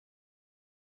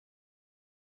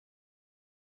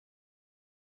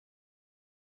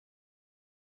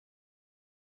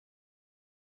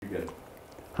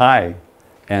Hi,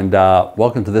 and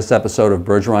welcome to this episode of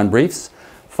Bergeron Briefs.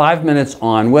 5 minutes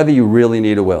on whether you really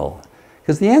need a will.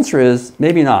 Because the answer is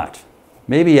maybe not.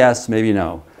 Maybe yes, maybe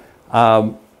no.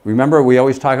 Remember, we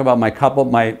always talk about my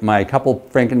couple,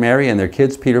 Frank and Mary, and their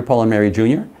kids, Peter, Paul, and Mary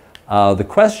Jr. The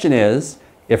question is,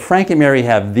 if Frank and Mary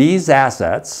have these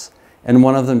assets and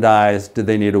one of them dies, do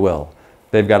they need a will?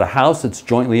 They've got a house that's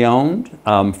jointly owned.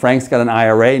 Frank's got an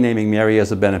IRA naming Mary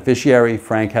as a beneficiary.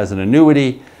 Frank has an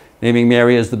annuity naming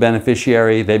Mary as the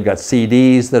beneficiary. They've got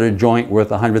CDs that are joint worth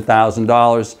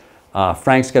 $100,000.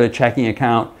 Frank's got a checking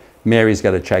account. Mary's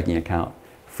got a checking account.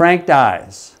 Frank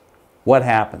dies. What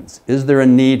happens? Is there a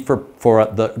need for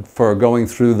going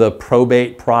through the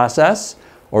probate process,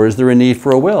 or is there a need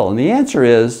for a will? And the answer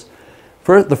is,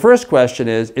 the first question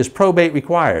is probate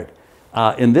required?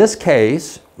 In this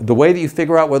case, the way that you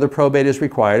figure out whether probate is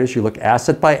required is you look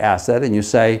asset by asset and you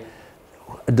say,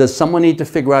 does someone need to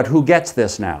figure out who gets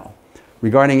this now?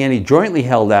 Regarding any jointly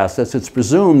held assets, it's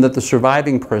presumed that the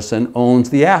surviving person owns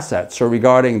the assets. So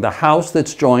regarding the house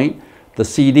that's joint, the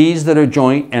CDs that are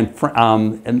joint, and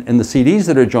the CDs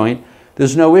that are joint,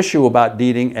 there's no issue about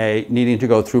needing to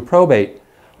go through probate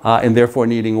and therefore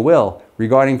needing a will.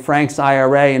 Regarding Frank's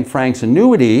IRA and Frank's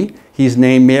annuity, he's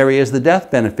named Mary as the death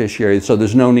beneficiary, so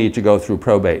there's no need to go through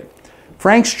probate.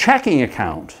 Frank's checking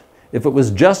account, if it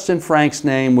was just in Frank's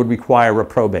name, would require a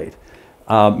probate.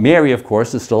 Mary, of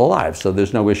course, is still alive, so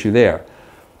there's no issue there.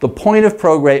 The point of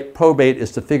probate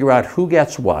is to figure out who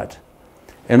gets what,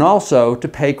 and also to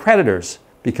pay creditors,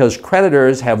 because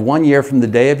creditors have 1 year from the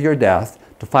day of your death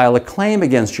to file a claim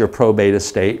against your probate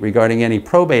estate regarding any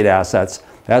probate assets.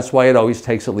 That's why it always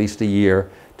takes at least a year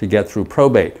to get through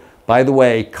probate. By the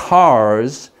way,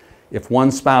 cars, if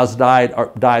one spouse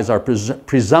dies, are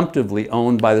presumptively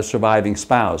owned by the surviving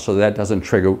spouse, so that doesn't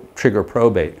trigger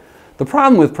probate. The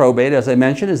problem with probate, as I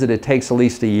mentioned, is that it takes at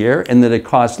least a year and that it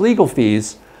costs legal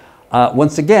fees.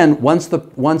 Once again, once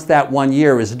that 1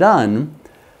 year is done,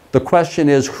 the question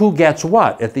is who gets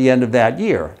what at the end of that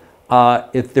year?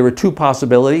 If there are two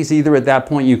possibilities, either at that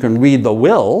point you can read the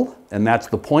will, and that's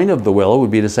the point of the will,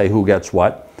 would be to say who gets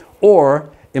what, or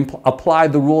apply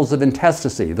the rules of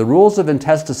intestacy. The rules of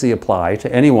intestacy apply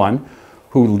to anyone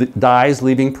who dies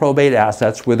leaving probate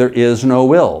assets where there is no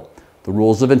will. The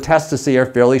rules of intestacy are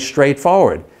fairly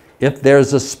straightforward. If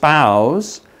there's a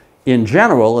spouse, in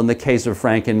general, in the case of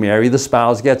Frank and Mary, the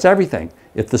spouse gets everything.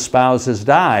 If the spouse has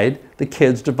died, the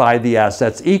kids divide the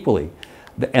assets equally.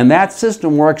 And that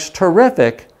system works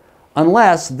terrific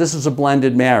unless this is a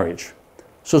blended marriage.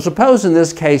 So suppose in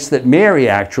this case that Mary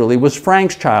actually was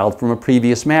Frank's child from a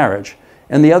previous marriage,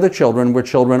 and the other children were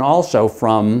children also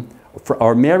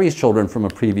or Mary's children from a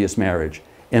previous marriage.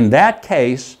 In that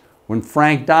case, when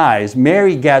Frank dies,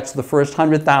 Mary gets the first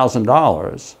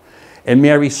 $100,000, and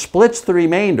Mary splits the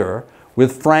remainder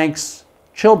with Frank's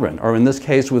children, or in this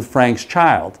case with Frank's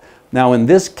child. Now in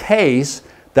this case,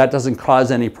 that doesn't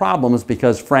cause any problems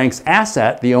because Frank's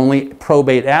asset, the only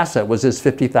probate asset, was his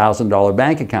 $50,000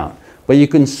 bank account. But you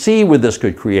can see where this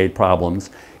could create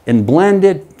problems. In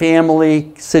blended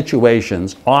family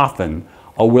situations, often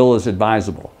a will is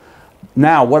advisable.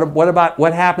 Now,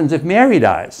 what happens if Mary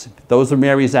dies? Those are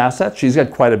Mary's assets. She's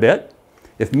got quite a bit.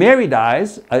 If Mary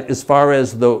dies, as far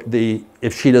as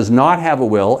if she does not have a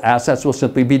will, assets will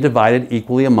simply be divided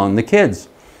equally among the kids.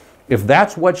 If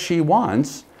that's what she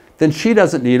wants, then she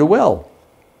doesn't need a will.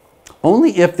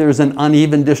 Only if there's an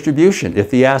uneven distribution, if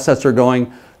the assets are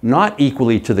going not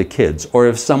equally to the kids, or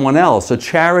if someone else, a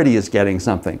charity, is getting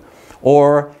something,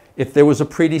 or if there was a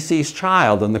predeceased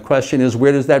child, and the question is,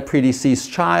 where does that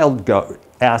predeceased child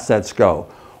assets go?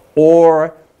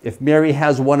 Or if Mary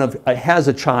has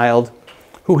a child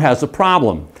who has a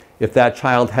problem, if that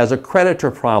child has a creditor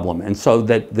problem, and so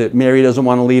that Mary doesn't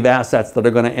want to leave assets that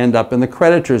are going to end up in the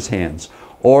creditor's hands,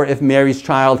 or if Mary's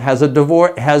child has a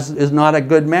divorce, is not a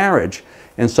good marriage,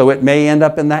 and so it may end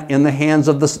up in the hands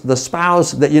of the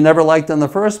spouse that you never liked in the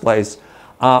first place,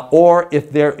 or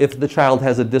if the child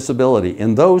has a disability.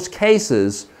 In those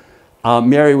cases,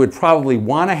 Mary would probably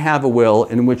want to have a will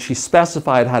in which she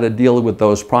specified how to deal with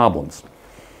those problems.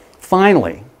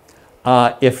 Finally,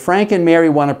 if Frank and Mary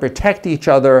want to protect each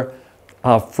other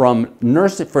for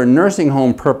nursing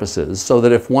home purposes, so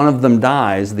that if one of them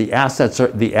dies, the assets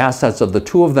of the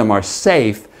two of them are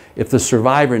safe if the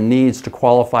survivor needs to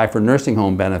qualify for nursing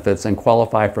home benefits and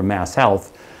qualify for mass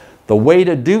health, the way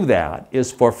to do that is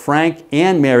for Frank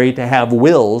and Mary to have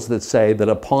wills that say that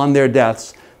upon their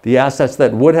deaths, the assets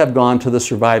that would have gone to the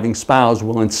surviving spouse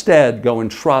will instead go in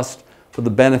trust for the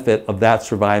benefit of that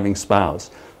surviving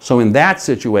spouse. So in that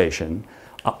situation,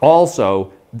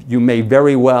 also,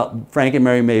 Frank and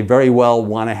Mary may very well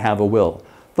want to have a will.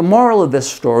 The moral of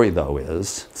this story, though,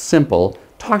 is simple.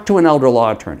 Talk to an elder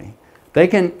law attorney.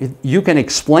 You can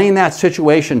explain that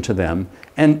situation to them,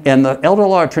 and the elder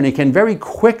law attorney can very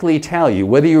quickly tell you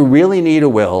whether you really need a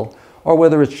will or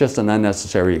whether it's just an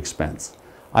unnecessary expense.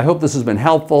 I hope this has been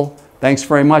helpful. Thanks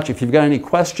very much. If you've got any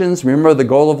questions, remember the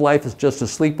goal of life is just to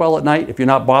sleep well at night. If you're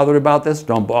not bothered about this,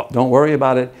 don't worry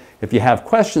about it. If you have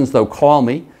questions, though, call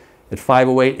me at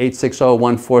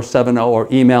 508-860-1470 or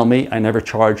email me. I never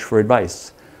charge for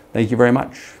advice. Thank you very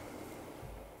much.